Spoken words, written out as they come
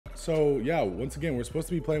So yeah, once again, we're supposed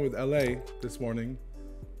to be playing with LA this morning,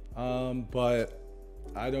 but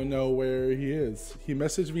I don't know where he is. He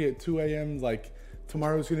messaged me at 2 a.m. like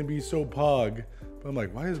tomorrow's gonna be so pog, but I'm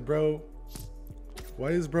like, why is bro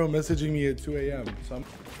messaging me at 2 a.m. So I'm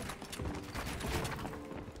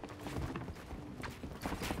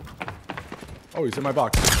oh, he's in my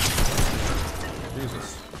box.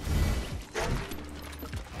 Jesus.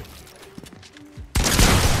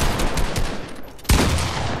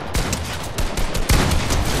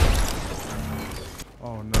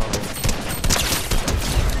 Oh no. Oh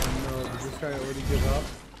no, did this guy already give up?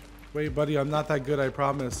 Wait, buddy, I'm not that good, I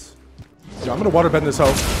promise. Yo, I'm gonna waterbend this hoe.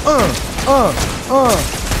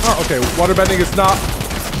 Okay, waterbending is not...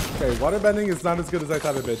 Okay, waterbending is not as good as I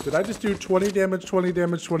thought it'd be. Did I just do 20 damage, 20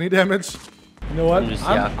 damage, 20 damage? You know what?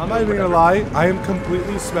 I'm not even gonna lie. I am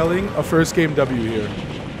completely smelling a first game W here.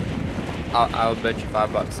 I'll bet you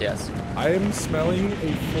 $5, yes. I am smelling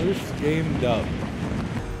a first game dub.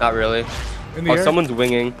 Not really. In the air? Someone's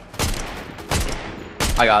winging.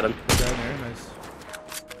 I got him. Down there, nice.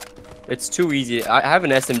 It's too easy. I have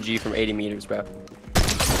an SMG from 80 meters, bro.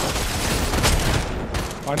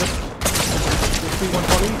 Find him.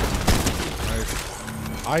 120.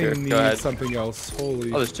 Nice. I need something else.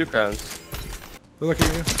 Holy. Oh, there's 2 crowns. Look at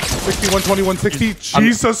you. 60, 120, 160.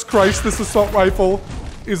 Jesus Christ, this assault rifle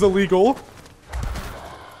is illegal.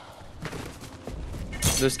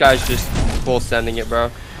 This guy's just full sending it,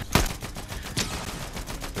 bro.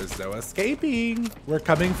 There's no escaping. We're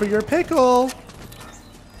coming for your pickle.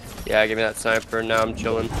 Yeah, give me that sniper. Now I'm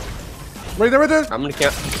chilling. Right there, right there. I'm gonna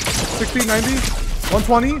camp. 60, 90,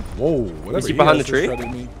 120. Whoa, whatever. Is he behind the tree?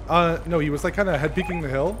 Me. No, he was like kind of head peeking the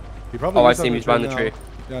hill. He probably. Oh, I see him. He's behind the tree.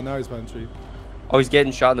 Yeah, now he's behind the tree. Oh, he's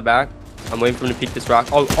getting shot in the back. I'm waiting for him to peek this rock.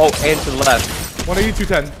 Oh, and to the left. 180,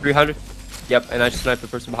 210. 300. Yep, and I just sniped the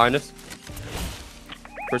person behind us.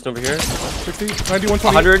 Person over here. 60, 90,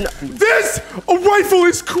 120. 100. This rifle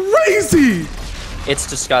is crazy. It's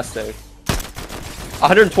disgusting.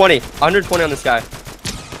 120. 120 on this guy.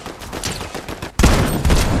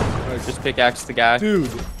 Nice. Just pickaxe the guy. Dude,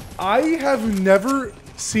 I have never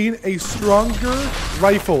seen a stronger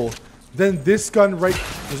rifle than this gun right...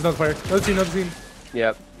 There's another player. Another team, another team.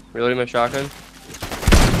 Yep. Reloading my shotgun.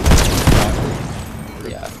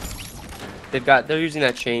 Yeah. They're using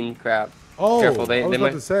that chain crap. Oh, careful, I was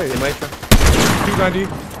about to say. They might. 290.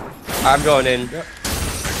 I'm going in. Yep.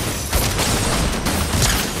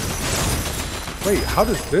 Wait, how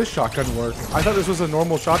does this shotgun work? I thought this was a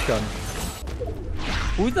normal shotgun.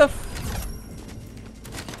 Who the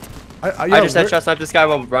I just headshot sniped this guy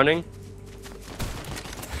while running.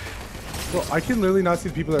 Well, I can literally not see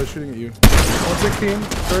the people that are shooting at you. 116,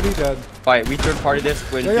 30, dead. Alright, we third party this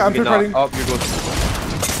when yeah, I'm third party. Oh, you're good.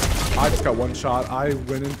 I just got one shot. I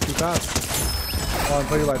went in too fast. Come on,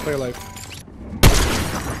 play your life, play your life.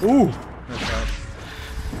 Ooh! Nice shot.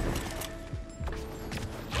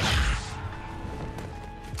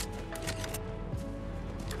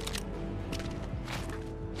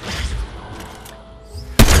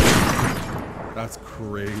 That's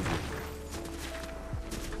crazy.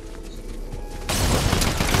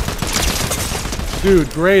 Dude,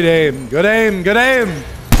 great aim. Good aim, good aim.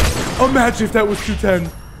 Imagine if that was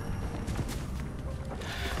 210.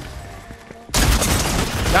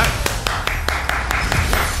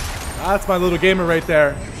 That's my little gamer right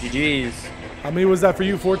there. GG's. How many was that for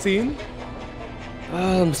you? 14?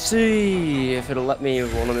 See if it'll let me.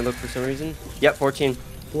 Won't let me look for some reason. Yep, 14.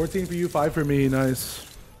 14 for you, 5 for me. Nice.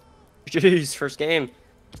 Jeez, first game.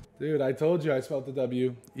 Dude, I told you I smelled the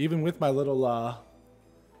W. Even with my little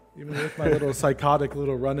psychotic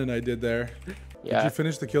little run-in I did there. Yeah. Did you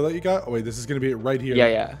finish the kill that you got? Oh wait, this is gonna be it right here.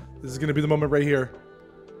 Yeah. This is gonna be the moment right here.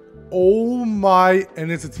 Oh my,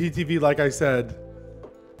 and it's a TTV like I said.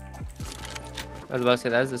 I was about to say,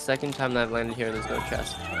 that is the second time that I've landed here and there's no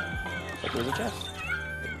chest. Like, where's the chest?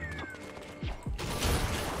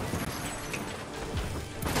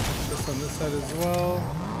 Just on this side as well.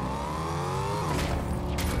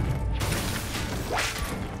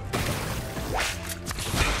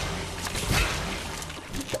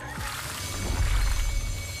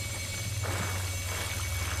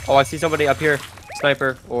 Oh, I see somebody up here.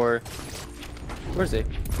 Sniper or... Where is he?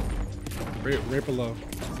 Right below.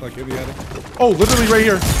 It's like idiotic. Oh, literally right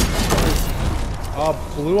here.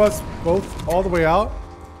 Blew us both all the way out.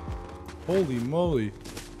 Holy moly.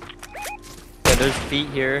 Yeah, there's feet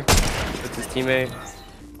here. It's his teammate.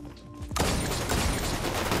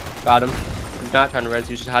 Got him. He's not trying to res.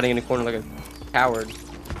 He's just hiding in the corner like a coward.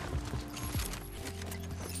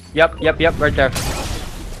 Yep. Right there.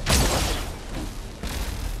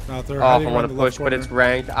 Not there. Oh, I want to push, but it's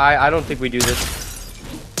ranked. I don't think we do this.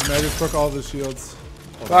 And I just broke all the shields.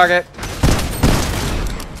 Target.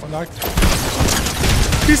 One knocked.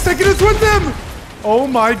 He's taking us with him! Oh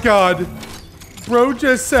my god. Bro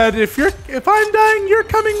just said, if I'm dying, you're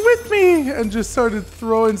coming with me! And just started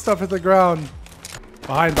throwing stuff at the ground.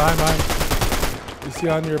 Behind. You see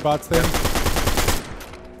on your bot stand?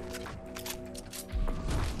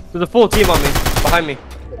 There's a full team on me. Behind me.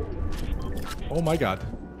 Oh my god.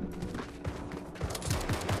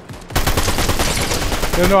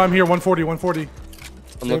 No, I'm here. 140. I'm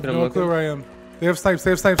They have looking. no clue where I am. They have snipes.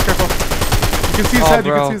 Careful. You can see his head.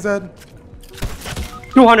 Bro. You can see his head.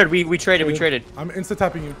 200. We traded. I'm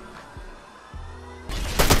insta-tapping you.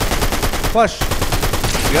 Flush.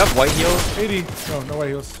 You have white heals? 80. No white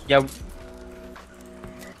heals. Yeah.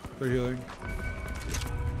 They're healing.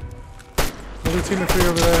 There's a team of 3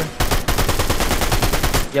 over there.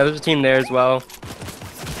 Yeah, there's a team there as well.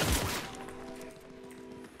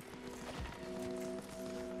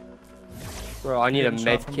 Bro, I need a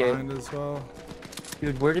med kit. As well.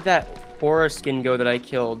 Dude, where did that horror skin go that I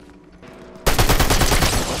killed?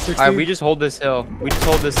 60. Alright, we just hold this hill. 80.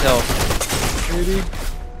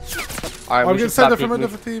 Alright, I'm we gonna should send stop it from a taking.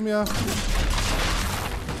 different team, yeah.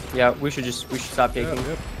 Yeah, we should stop taking.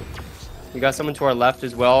 Yep. We got someone to our left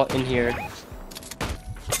as well in here.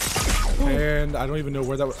 And I don't even know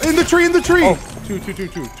where that was. In the tree! Oh. Two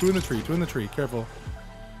in the tree. Careful.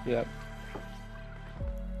 Yep.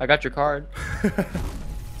 I got your card.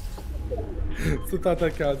 It's the thought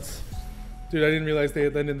that counts. Dude, I didn't realize they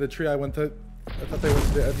had landed in the tree. I thought they went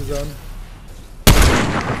to the edge zone.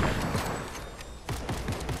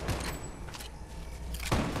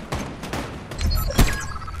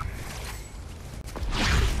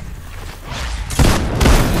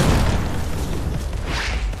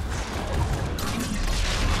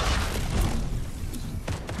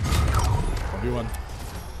 One.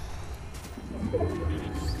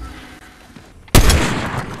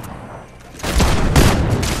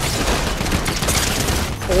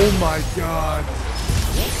 Oh my god.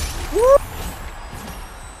 Woo!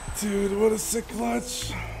 Dude, what a sick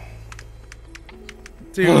clutch.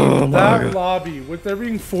 Dude, that lobby, with there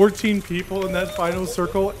being 14 people in that final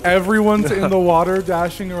circle, everyone's in the water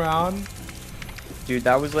dashing around. Dude,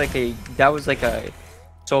 that was like a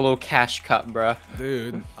solo cash cut, bruh.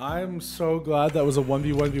 Dude, I'm so glad that was a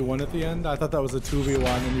 1v1v1 at the end. I thought that was a 2v1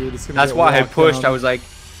 and you were just gonna That's get why I walked pushed. down. I was like,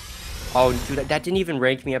 oh, dude, that didn't even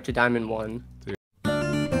rank me up to Diamond 1.